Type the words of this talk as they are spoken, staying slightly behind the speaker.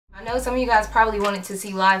I know some of you guys probably wanted to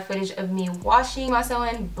see live footage of me washing my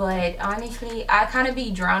sew-in, but honestly, I kind of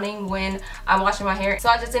be drowning when I'm washing my hair, so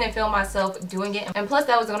I just didn't film myself doing it. And plus,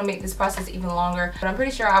 that was going to make this process even longer. But I'm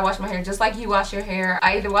pretty sure I wash my hair just like you wash your hair.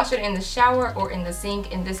 I either wash it in the shower or in the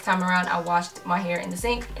sink, and this time around, I washed my hair in the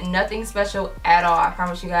sink. Nothing special at all. I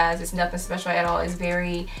promise you guys, it's nothing special at all. It's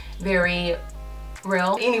very, very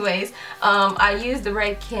real. Anyways, I used the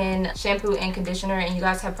Redken shampoo and conditioner, and you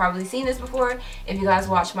guys have probably seen this before if you guys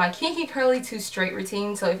watch my kinky curly to straight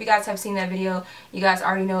routine. So if you guys have seen that video, you guys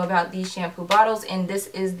already know about these shampoo bottles, and this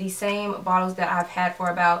is the same bottles that I've had for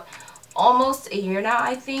about almost a year now,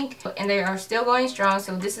 I think, and they are still going strong.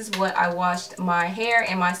 So this is what I washed my hair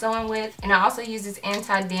and my sew-in with, and I also use this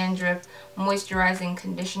anti-dandruff moisturizing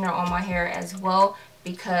conditioner on my hair as well,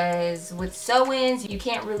 because with sew-ins you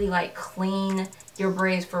can't really like clean your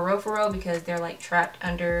braids for real because they're like trapped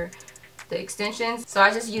under the extensions. So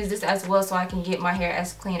I just use this as well so I can get my hair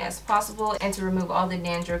as clean as possible and to remove all the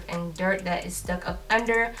dandruff and dirt that is stuck up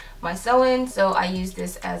under my sew-in. So I use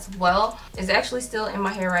this as well. It's actually still in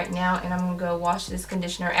my hair right now, and I'm gonna go wash this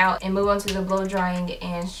conditioner out and move on to the blow drying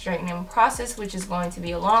and straightening process, which is going to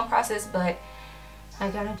be a long process, but I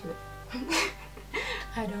gotta do it.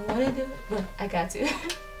 I don't want to do it, but I got to.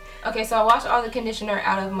 Okay, so I washed all the conditioner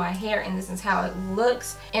out of my hair, and this is how it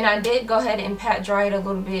looks. And I did go ahead and pat dry it a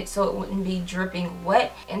little bit so it wouldn't be dripping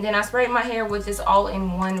wet. And then I sprayed my hair with this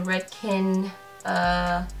all-in-one Redken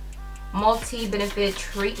multi-benefit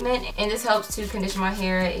treatment, and this helps to condition my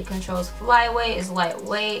hair. It controls flyaway, it's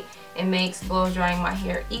lightweight, it makes blow drying my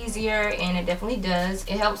hair easier, and it definitely does.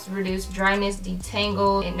 It helps reduce dryness,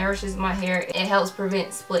 detangle, it nourishes my hair, it helps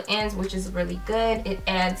prevent split ends, which is really good. It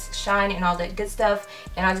adds shine and all that good stuff.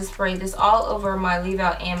 And I just sprayed this all over my leave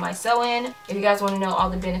out and my sew-in. If you guys want to know all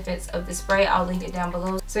the benefits of the spray, I'll link it down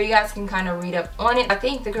below so you guys can kind of read up on it. I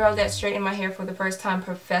think the girl that straightened my hair for the first time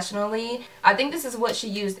professionally, I think this is what she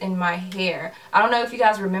used in my hair. I don't know if you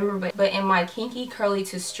guys remember, but in my kinky curly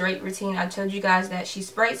to straight routine, I told you guys that she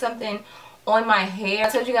sprayed something on my hair. I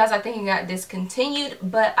told you guys I think it got discontinued,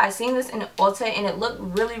 but I seen this in Ulta and it looked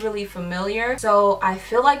really familiar. So I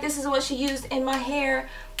feel like this is what she used in my hair,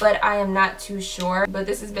 but I am not too sure. But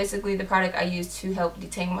this is basically the product I use to help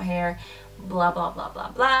detangle my hair, blah blah blah blah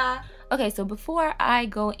blah. Okay, so before I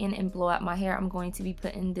go in and blow out my hair, I'm going to be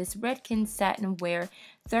putting this Redken Satin Wear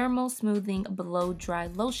Thermal Smoothing Blow Dry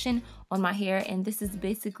Lotion on my hair, and this is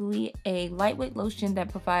basically a lightweight lotion that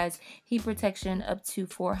provides heat protection up to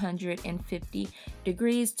 450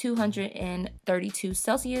 degrees, 232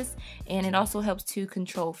 Celsius, and it also helps to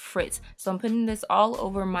control frizz. So I'm putting this all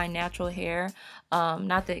over my natural hair,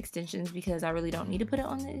 not the extensions, because I really don't need to put it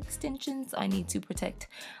on the extensions. I need to protect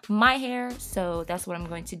my hair, so that's what I'm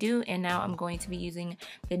going to do. And now I'm going to be using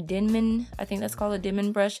the Denman, I think that's called a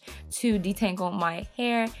Denman brush, to detangle my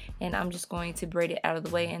hair, and I'm just going to braid it out of the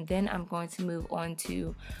way, and then I'm going to move on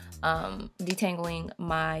to detangling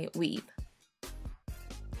my weave.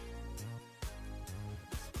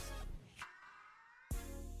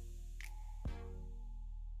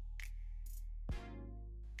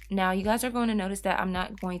 Now you guys are going to notice that I'm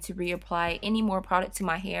not going to reapply any more product to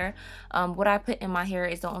my hair. What I put in my hair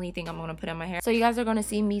is the only thing I'm going to put in my hair. So you guys are going to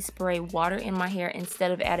see me spray water in my hair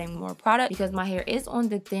instead of adding more product, because my hair is on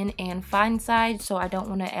the thin and fine side, so I don't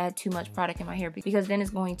want to add too much product in my hair, because then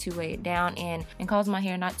it's going to weigh it down and cause my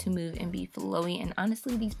hair not to move and be flowy. And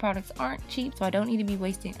honestly, these products aren't cheap, so I don't need to be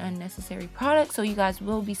wasting unnecessary product. So you guys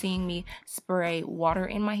will be seeing me spray water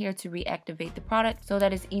in my hair to reactivate the product, so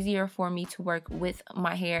that it's easier for me to work with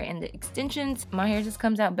my hair and the extensions. My hair just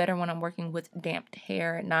comes out better when I'm working with damp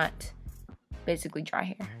hair, not basically dry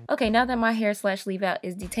hair. Okay, now that my hair slash leave out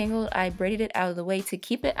is detangled, I braided it out of the way to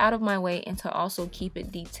keep it out of my way and to also keep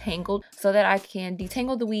it detangled so that I can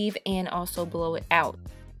detangle the weave and also blow it out.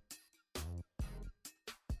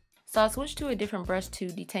 So I switched to a different brush to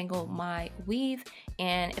detangle my weave,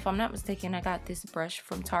 and if I'm not mistaken, I got this brush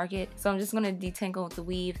from Target. So I'm just going to detangle the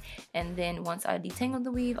weave, and then once I detangle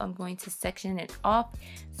the weave, I'm going to section it off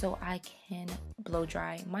so I can blow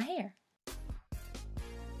dry my hair.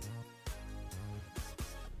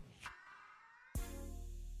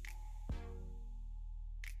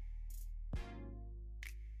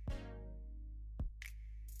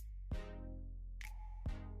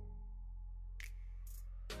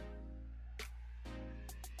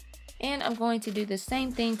 And I'm going to do the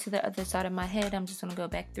same thing to the other side of my head. I'm just going to go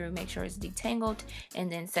back through, make sure it's detangled,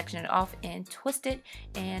 and then section it off and twist it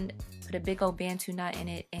and put a big old bantu knot in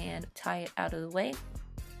it and tie it out of the way.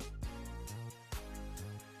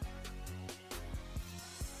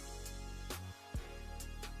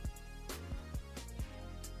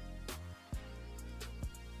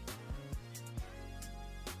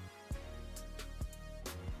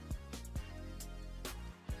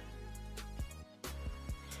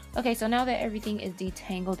 Okay, so now that everything is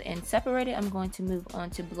detangled and separated, I'm going to move on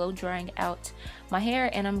to blow drying out my hair,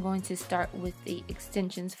 and I'm going to start with the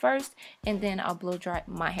extensions first, and then I'll blow dry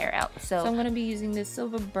my hair out. So I'm going to be using this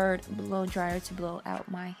Silver Bird blow dryer to blow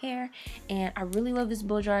out my hair, and I really love this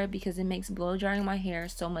blow dryer because it makes blow drying my hair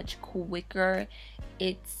so much quicker.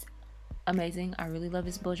 It's amazing. I really love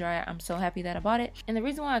this blow dryer. I'm so happy that I bought it. And the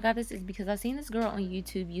reason why I got this is because I've seen this girl on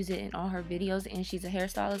YouTube use it in all her videos, and she's a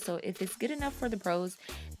hairstylist, so if it's good enough for the pros,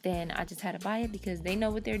 then I just had to buy it because they know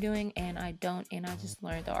what they're doing and I don't, and I just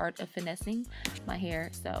learned the art of finessing my hair.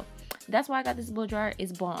 So that's why I got this blow dryer.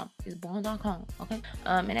 It's bomb. It's bomb.com. Okay.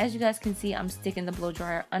 And as you guys can see, I'm sticking the blow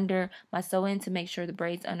dryer under my sew-in to make sure the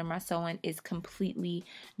braids under my sew-in is completely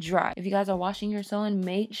dry. If you guys are washing your sew-in,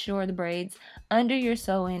 make sure the braids under your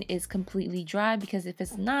sew-in is completely dry, because if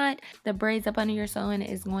it's not, the braids up under your sew-in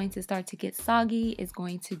is going to start to get soggy. It's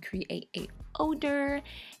going to create a odor,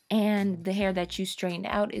 and the hair that you straightened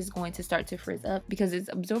out is going to start to frizz up because it's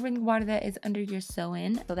absorbing the water that is under your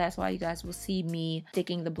sew-in. So that's why you guys will see me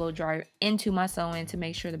sticking the blow dryer into my sew-in to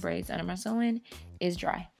make sure the braids under my sew-in is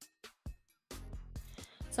dry.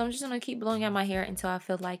 So I'm just going to keep blowing out my hair until I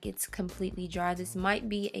feel like it's completely dry. This might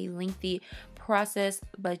be a lengthy process,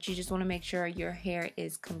 but you just want to make sure your hair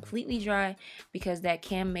is completely dry because that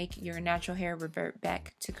can make your natural hair revert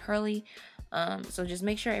back to curly. So just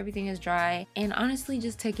make sure everything is dry, and honestly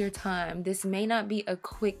just take your time. This may not be a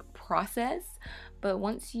quick process, but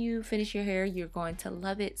once you finish your hair, you're going to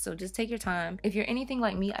love it. So just take your time. If you're anything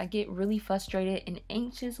like me, I get really frustrated and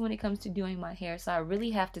anxious when it comes to doing my hair, so I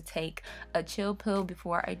really have to take a chill pill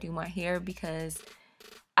before I do my hair because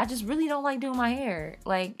I just really don't like doing my hair.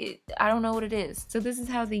 Like, I don't know what it is. So this is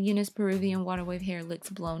how the Eunice Peruvian water wave hair looks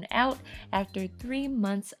blown out after 3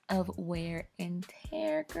 months of wear and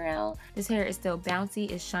tear, girl. This hair is still bouncy,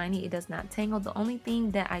 it's shiny, it does not tangle. The only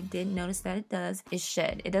thing that I did notice that it does is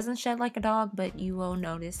shed. It doesn't shed like a dog, but you will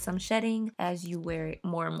notice some shedding as you wear it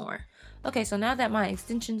more and more. Okay, so now that my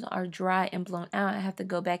extensions are dry and blown out, I have to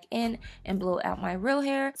go back in and blow out my real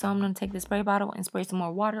hair. So I'm going to take the spray bottle and spray some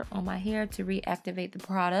more water on my hair to reactivate the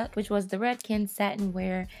product, which was the Redken Satin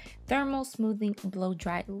Wear Thermal Smoothing Blow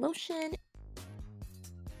Dry Lotion.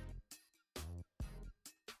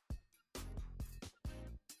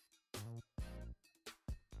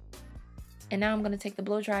 And now I'm going to take the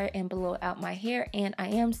blow dryer and blow out my hair, and I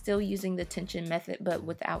am still using the tension method but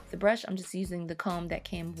without the brush. I'm just using the comb that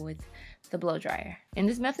came with the blow dryer. And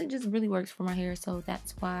this method just really works for my hair, so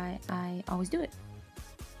that's why I always do it.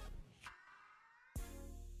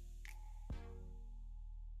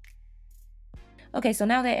 Okay, so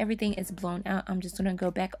now that everything is blown out, I'm just going to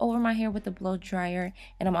go back over my hair with the blow dryer,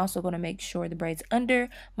 and I'm also going to make sure the braids under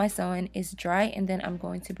my sew-in is dry, and then I'm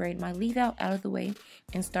going to braid my leave out of the way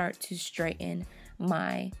and start to straighten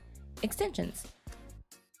my extensions.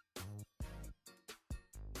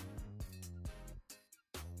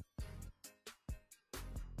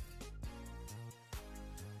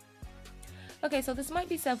 Okay, so this might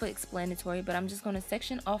be self-explanatory, but I'm just going to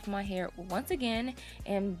section off my hair once again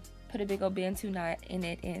and put a big old bantu knot in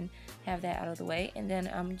it and have that out of the way. And then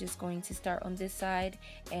I'm just going to start on this side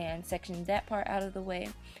and section that part out of the way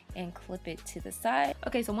and clip it to the side.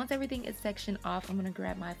 Okay, so once everything is sectioned off, I'm going to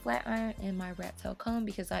grab my flat iron and my rat tail comb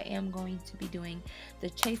because I am going to be doing the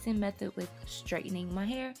chasing method with straightening my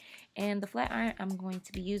hair. And the flat iron I'm going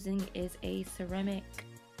to be using is a ceramic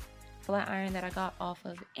flat iron that I got off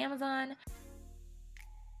of Amazon.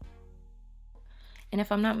 And if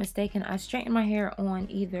I'm not mistaken, I straighten my hair on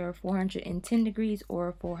either 410 degrees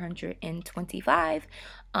or 425.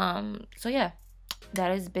 So yeah,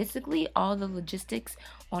 that is basically all the logistics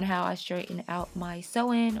on how I straighten out my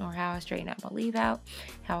sew-in or how I straighten out my leave out,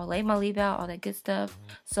 how I lay my leave out, all that good stuff.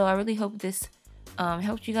 So I really hope this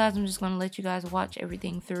helped you guys. I'm just going to let you guys watch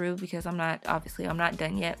everything through because I'm not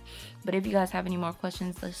done yet. But if you guys have any more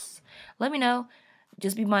questions, just let me know.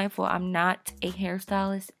 Just be mindful, I'm not a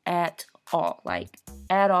hairstylist at all, like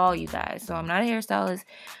at all, you guys. So I'm not a hairstylist,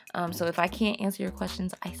 so if I can't answer your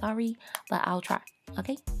questions, I'm sorry, but I'll try.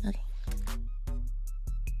 Okay.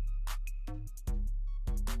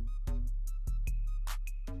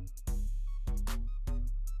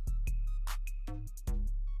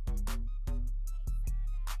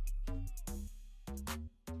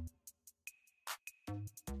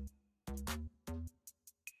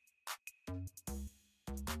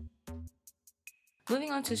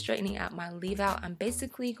 Moving on to straightening out my leave out, I'm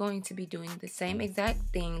basically going to be doing the same exact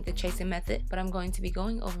thing, the chasing method, but I'm going to be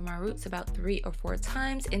going over my roots about 3 or 4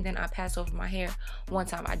 times, and then I pass over my hair 1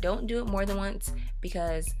 time. I don't do it more than once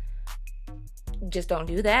because just don't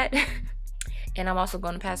do that. And I'm also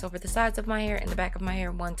going to pass over the sides of my hair and the back of my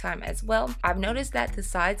hair one time as well. I've noticed that the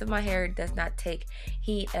sides of my hair does not take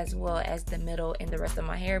heat as well as the middle and the rest of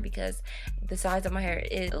my hair, because the sides of my hair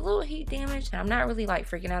is a little heat damaged, and I'm not really like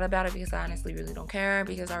freaking out about it because I honestly really don't care,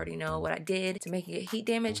 because I already know what I did to make it heat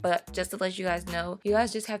damage. But just to let you guys know, you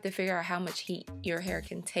guys just have to figure out how much heat your hair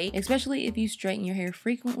can take, especially if you straighten your hair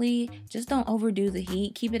frequently. Just don't overdo the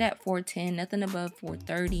heat. Keep it at 410, nothing above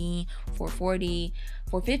 430, 440,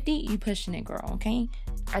 450. You pushing it, girl. Okay,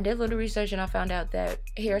 I did a little research and I found out that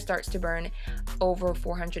hair starts to burn over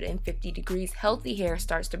 450 degrees. Healthy hair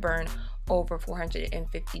starts to burn over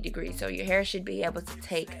 450 degrees. So your hair should be able to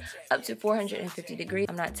take up to 450 degrees.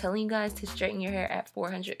 I'm not telling you guys to straighten your hair at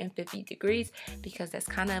 450 degrees because that's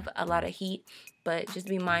kind of a lot of heat, but just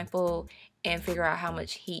be mindful and figure out how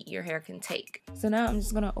much heat your hair can take. So now I'm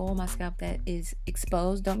just gonna oil my scalp that is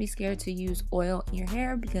exposed. Don't be scared to use oil in your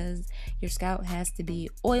hair because your scalp has to be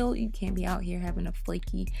oiled. You can't be out here having a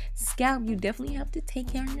flaky scalp. You definitely have to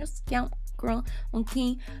take care of your scalp, girl.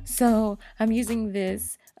 Okay, so I'm using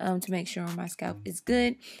this to make sure my scalp is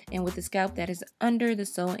good, and with the scalp that is under the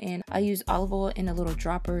sew-in, I use olive oil in a little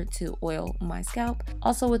dropper to oil my scalp.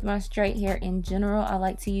 Also, with my straight hair in general, I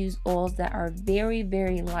like to use oils that are very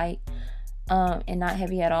light and not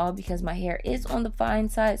heavy at all, because my hair is on the fine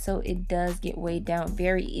side, so it does get weighed down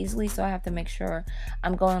very easily. So I have to make sure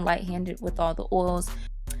I'm going light-handed with all the oils.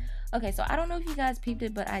 Okay, so I don't know if you guys peeped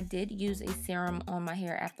it, but I did use a serum on my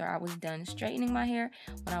hair after I was done straightening my hair,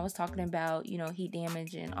 when I was talking about, you know, heat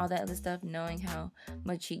damage and all that other stuff, knowing how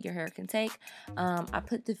much heat your hair can take. I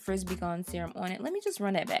put the Frisbee Gone serum on it. Let me just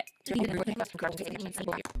run that back.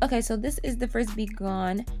 Okay, so this is the Frisbee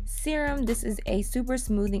Gone serum. This is a super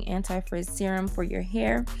smoothing anti-frizz serum for your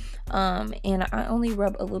hair. And I only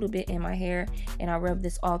rub a little bit in my hair, and I rub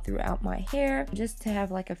this all throughout my hair just to have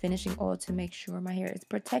like a finishing oil to make sure my hair is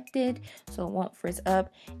protected so it won't frizz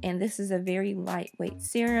up. And this is a very lightweight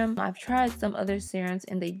serum. I've tried some other serums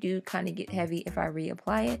and they do kind of get heavy if I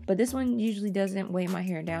reapply it, but this one usually doesn't weigh my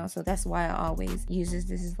hair down, so that's why I always use this.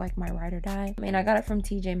 This is like my ride or die, and I got it from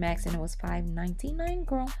TJ Maxx and it was $5.99,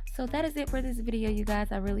 girl. So that is it for this video, you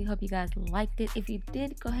guys. I really hope you guys liked it. If you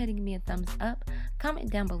did, go ahead and give me a thumbs up,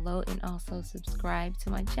 comment down below, and also subscribe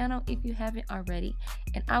to my channel if you haven't already,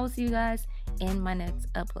 and I will see you guys in my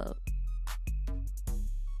next upload.